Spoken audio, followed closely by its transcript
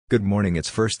Good morning, it's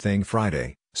First Thing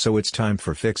Friday, so it's time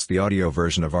for Fix, the audio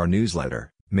version of our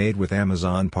newsletter, made with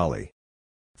Amazon Polly.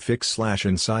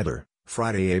 Fix/Insider,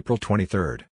 Friday, April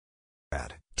 23rd.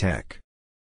 At Tech.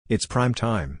 It's prime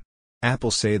time.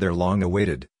 Apple say their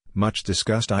long-awaited,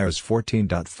 much-discussed iOS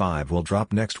 14.5 will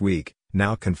drop next week,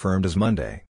 now confirmed as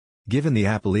Monday. Given the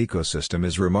Apple ecosystem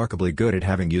is remarkably good at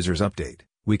having users update,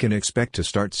 we can expect to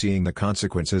start seeing the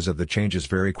consequences of the changes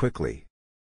very quickly.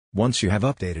 Once you have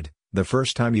updated, the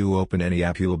first time you open any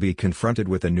app you will be confronted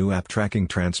with a new app tracking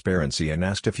transparency and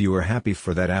asked if you are happy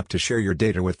for that app to share your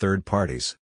data with third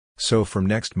parties. So from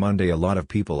next Monday a lot of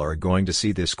people are going to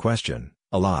see this question,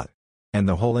 a lot. And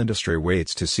the whole industry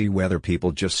waits to see whether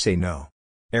people just say no.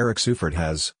 Eric Seufert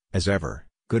has, as ever,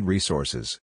 good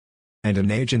resources. And an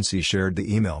agency shared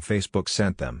the email Facebook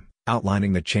sent them,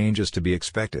 outlining the changes to be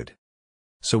expected.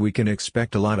 So we can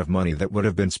expect a lot of money that would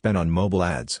have been spent on mobile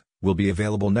ads, will be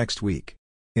available next week.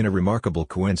 In a remarkable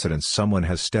coincidence, someone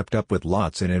has stepped up with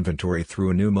lots in inventory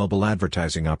through a new mobile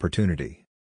advertising opportunity.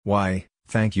 Why,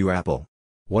 thank you Apple.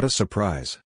 What a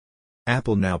surprise.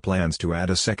 Apple now plans to add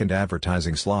a second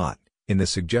advertising slot, in the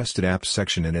suggested apps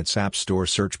section in its App Store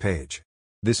search page.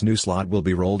 This new slot will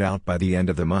be rolled out by the end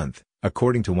of the month,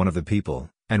 according to one of the people,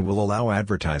 and will allow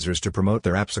advertisers to promote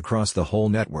their apps across the whole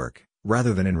network,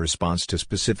 rather than in response to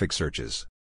specific searches.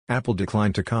 Apple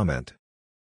declined to comment.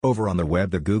 Over on the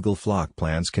web, the Google Flock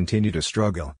plans continue to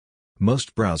struggle.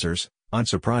 Most browsers,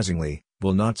 unsurprisingly,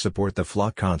 will not support the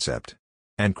Flock concept.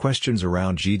 And questions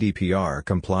around GDPR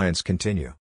compliance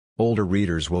continue. Older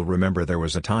readers will remember there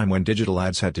was a time when digital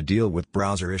ads had to deal with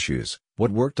browser issues. What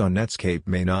worked on Netscape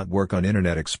may not work on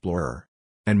Internet Explorer.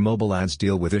 And mobile ads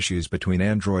deal with issues between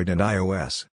Android and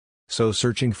iOS. So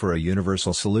searching for a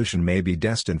universal solution may be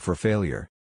destined for failure.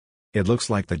 It looks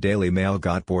like the Daily Mail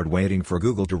got bored waiting for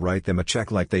Google to write them a check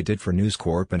like they did for News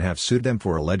Corp and have sued them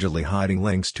for allegedly hiding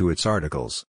links to its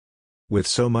articles. With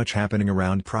so much happening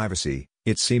around privacy,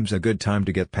 it seems a good time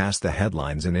to get past the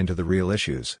headlines and into the real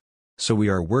issues. So we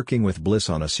are working with Bliss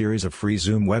on a series of free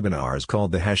Zoom webinars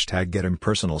called the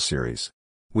 #GetImpersonal series.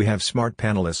 We have smart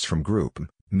panelists from Group,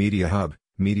 Media Hub,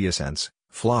 MediaSense,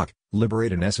 Flock,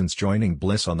 Liberate and Essence joining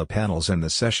Bliss on the panels, and the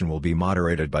session will be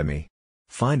moderated by me.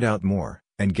 Find out more,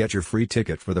 and get your free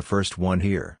ticket for the first one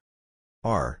here.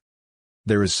 R.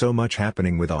 There is so much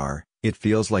happening with R, it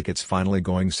feels like it's finally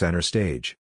going center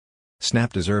stage.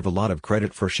 Snap deserve a lot of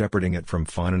credit for shepherding it from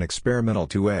fun and experimental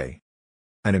to an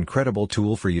incredible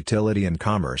tool for utility and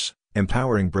commerce,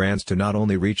 empowering brands to not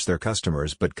only reach their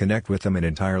customers but connect with them in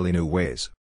entirely new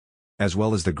ways. As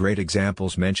well as the great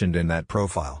examples mentioned in that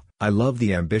profile, I love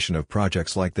the ambition of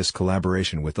projects like this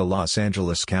collaboration with the Los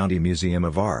Angeles County Museum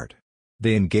of Art.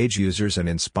 They engage users and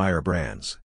inspire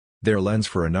brands. Their lens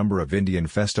for a number of Indian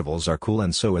festivals are cool,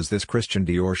 and so is this Christian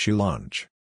Dior shoe launch.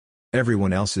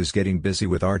 Everyone else is getting busy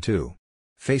with R too.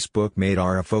 Facebook made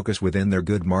R a focus within their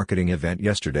Good Marketing event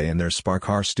yesterday, and their Spark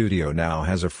R Studio now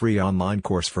has a free online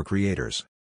course for creators.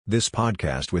 This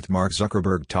podcast with Mark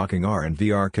Zuckerberg talking R and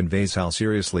VR conveys how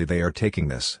seriously they are taking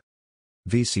this.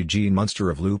 VC Gene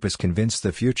Munster of Loop is convinced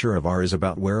the future of R is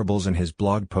about wearables, and his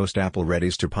blog post "Apple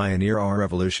Readies to Pioneer R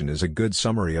Revolution" is a good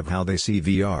summary of how they see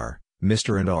VR,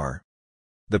 Mr. and R.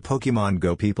 The Pokemon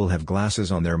Go people have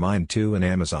glasses on their mind too, and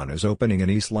Amazon is opening an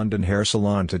East London hair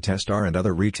salon to test R and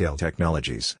other retail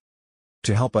technologies.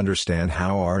 To help understand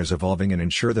how R is evolving and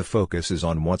ensure the focus is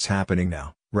on what's happening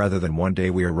now, rather than one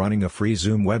day, we are running a free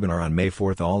Zoom webinar on May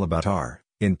 4th all about R,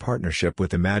 in partnership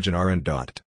with Imagine R and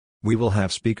Dot. We will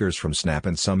have speakers from Snap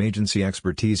and some agency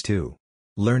expertise too.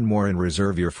 Learn more and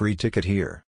reserve your free ticket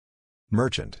here.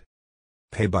 Merchant.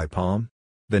 Pay by Palm?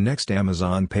 The next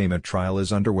Amazon payment trial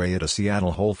is underway at a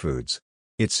Seattle Whole Foods.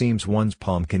 It seems one's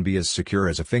palm can be as secure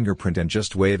as a fingerprint, and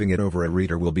just waving it over a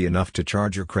reader will be enough to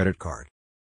charge your credit card.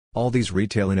 All these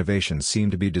retail innovations seem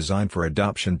to be designed for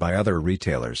adoption by other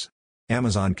retailers.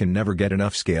 Amazon can never get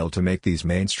enough scale to make these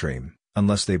mainstream,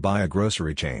 unless they buy a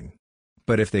grocery chain.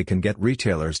 But if they can get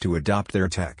retailers to adopt their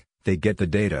tech, they get the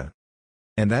data.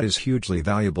 And that is hugely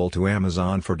valuable to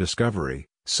Amazon for discovery.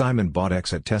 Simon bought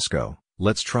X at Tesco,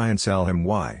 let's try and sell him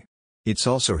Y. It's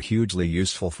also hugely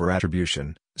useful for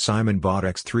attribution. Simon bought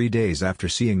X 3 days after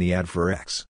seeing the ad for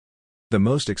X. The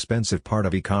most expensive part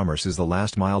of e-commerce is the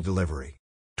last mile delivery.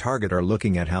 Target are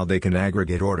looking at how they can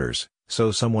aggregate orders,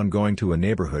 so someone going to a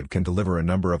neighborhood can deliver a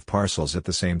number of parcels at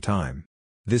the same time.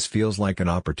 This feels like an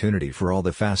opportunity for all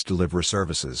the fast delivery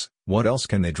services. What else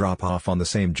can they drop off on the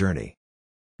same journey?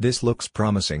 This looks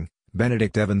promising.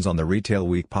 Benedict Evans on the Retail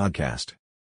Week podcast.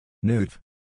 Nude.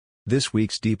 This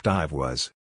week's deep dive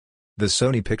was: the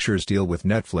Sony Pictures deal with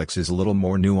Netflix is a little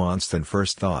more nuanced than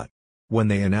first thought. When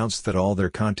they announced that all their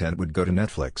content would go to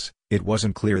Netflix, It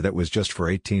wasn't clear that was just for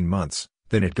 18 months,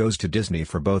 then it goes to Disney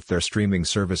for both their streaming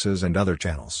services and other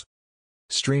channels.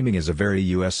 Streaming is a very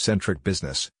US-centric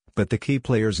business, but the key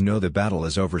players know the battle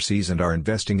is overseas and are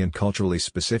investing in culturally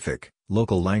specific,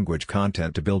 local language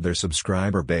content to build their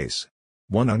subscriber base.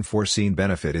 One unforeseen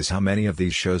benefit is how many of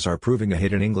these shows are proving a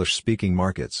hit in English-speaking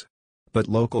markets. But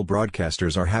local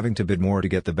broadcasters are having to bid more to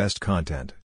get the best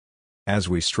content. As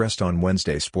we stressed on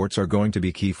Wednesday, sports are going to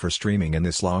be key for streaming, and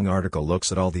this long article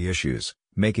looks at all the issues,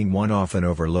 making one often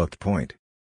overlooked point.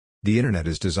 The internet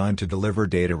is designed to deliver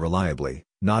data reliably,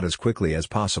 not as quickly as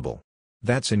possible.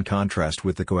 That's in contrast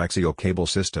with the coaxial cable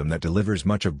system that delivers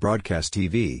much of broadcast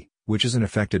TV, which isn't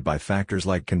affected by factors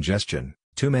like congestion,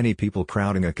 too many people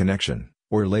crowding a connection,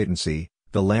 or latency,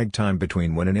 the lag time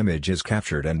between when an image is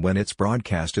captured and when it's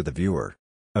broadcast to the viewer.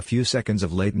 A few seconds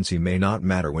of latency may not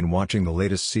matter when watching the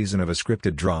latest season of a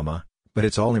scripted drama, but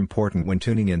it's all important when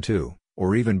tuning into,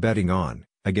 or even betting on,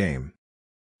 a game.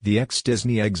 The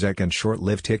ex-Disney exec and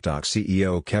short-lived TikTok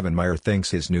CEO Kevin Mayer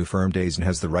thinks his new firm DAZN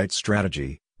has the right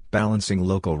strategy, balancing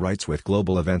local rights with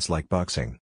global events like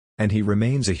boxing. And he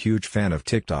remains a huge fan of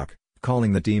TikTok,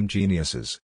 calling the team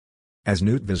geniuses. As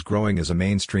Newtv is growing as a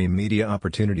mainstream media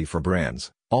opportunity for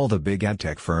brands, all the big ad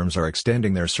tech firms are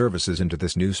extending their services into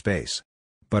this new space.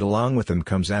 But along with them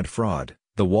comes ad fraud,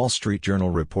 The Wall Street Journal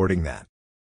reporting that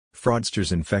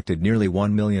fraudsters infected nearly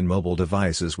 1 million mobile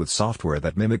devices with software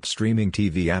that mimicked streaming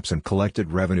TV apps and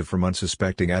collected revenue from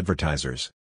unsuspecting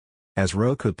advertisers. As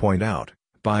Roku pointed out,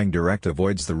 buying direct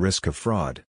avoids the risk of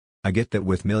fraud. I get that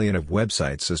with millions of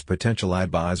websites as potential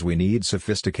ad buys we need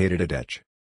sophisticated ad edge.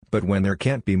 But when there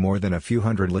can't be more than a few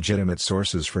hundred legitimate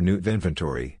sources for Newtv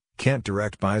inventory, can't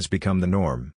direct buys become the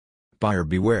norm? Buyer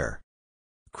beware.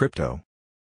 Crypto.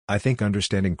 I think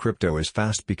understanding crypto is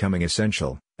fast becoming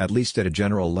essential, at least at a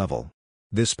general level.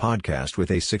 This podcast with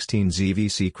A16Z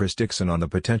VC Chris Dixon on the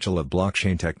potential of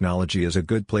blockchain technology is a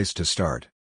good place to start.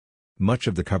 Much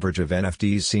of the coverage of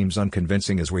NFTs seems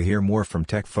unconvincing as we hear more from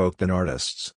tech folk than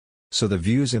artists. So the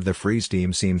views of the Freeze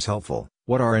team seems helpful.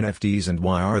 What are NFTs and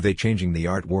why are they changing the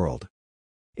art world?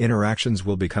 Interactions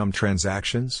will become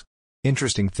transactions?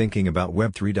 Interesting thinking about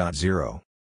Web 3.0.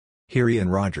 Here Ian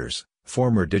Rogers,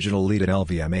 former digital lead at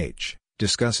LVMH,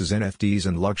 discusses NFTs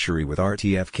and luxury with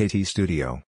RTFKT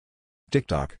Studio.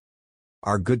 TikTok.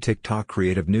 Our Good TikTok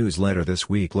creative newsletter this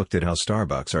week looked at how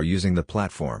Starbucks are using the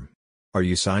platform. Are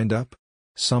you signed up?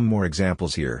 Some more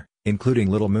examples here, including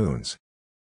Little Moons.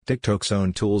 TikTok's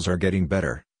own tools are getting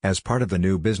better. As part of the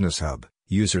new Business Hub,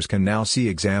 users can now see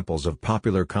examples of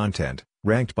popular content,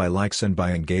 ranked by likes and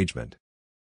by engagement.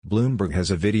 Bloomberg has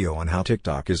a video on how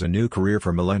TikTok is a new career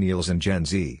for millennials and Gen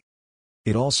Z.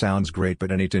 It all sounds great,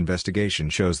 but a neat investigation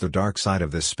shows the dark side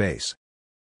of this space.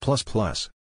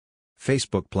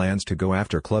 Facebook plans to go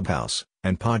after Clubhouse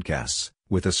and podcasts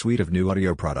with a suite of new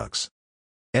audio products.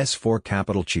 S4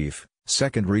 Capital Chief,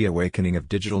 second reawakening of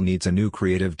digital needs a new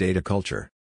creative data culture.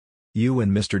 You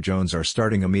and Mr. Jones are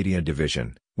starting a media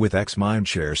division, with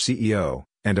ex-Mindshare CEO,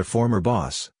 and a former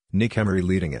boss, Nick Emery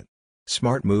leading it.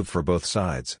 Smart move for both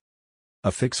sides.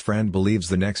 A Fix friend believes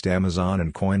the next Amazon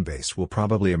and Coinbase will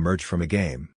probably emerge from a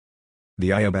game.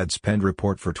 The IAB spend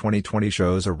report for 2020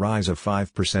 shows a rise of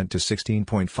 5% to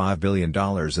 $16.5 billion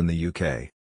in the UK.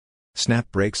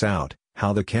 Snap breaks out,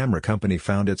 how the camera company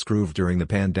found its groove during the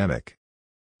pandemic.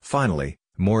 Finally,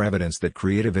 more evidence that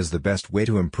creative is the best way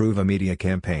to improve a media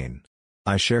campaign.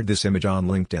 I shared this image on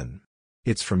LinkedIn.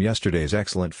 It's from yesterday's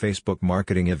excellent Facebook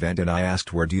marketing event, and I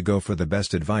asked, where do you go for the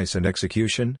best advice and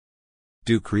execution?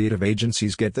 Do creative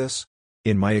agencies get this?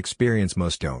 In my experience,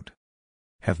 most don't.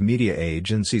 Have media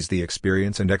agencies the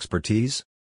experience and expertise?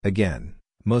 Again,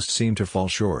 most seem to fall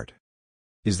short.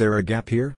 Is there a gap here?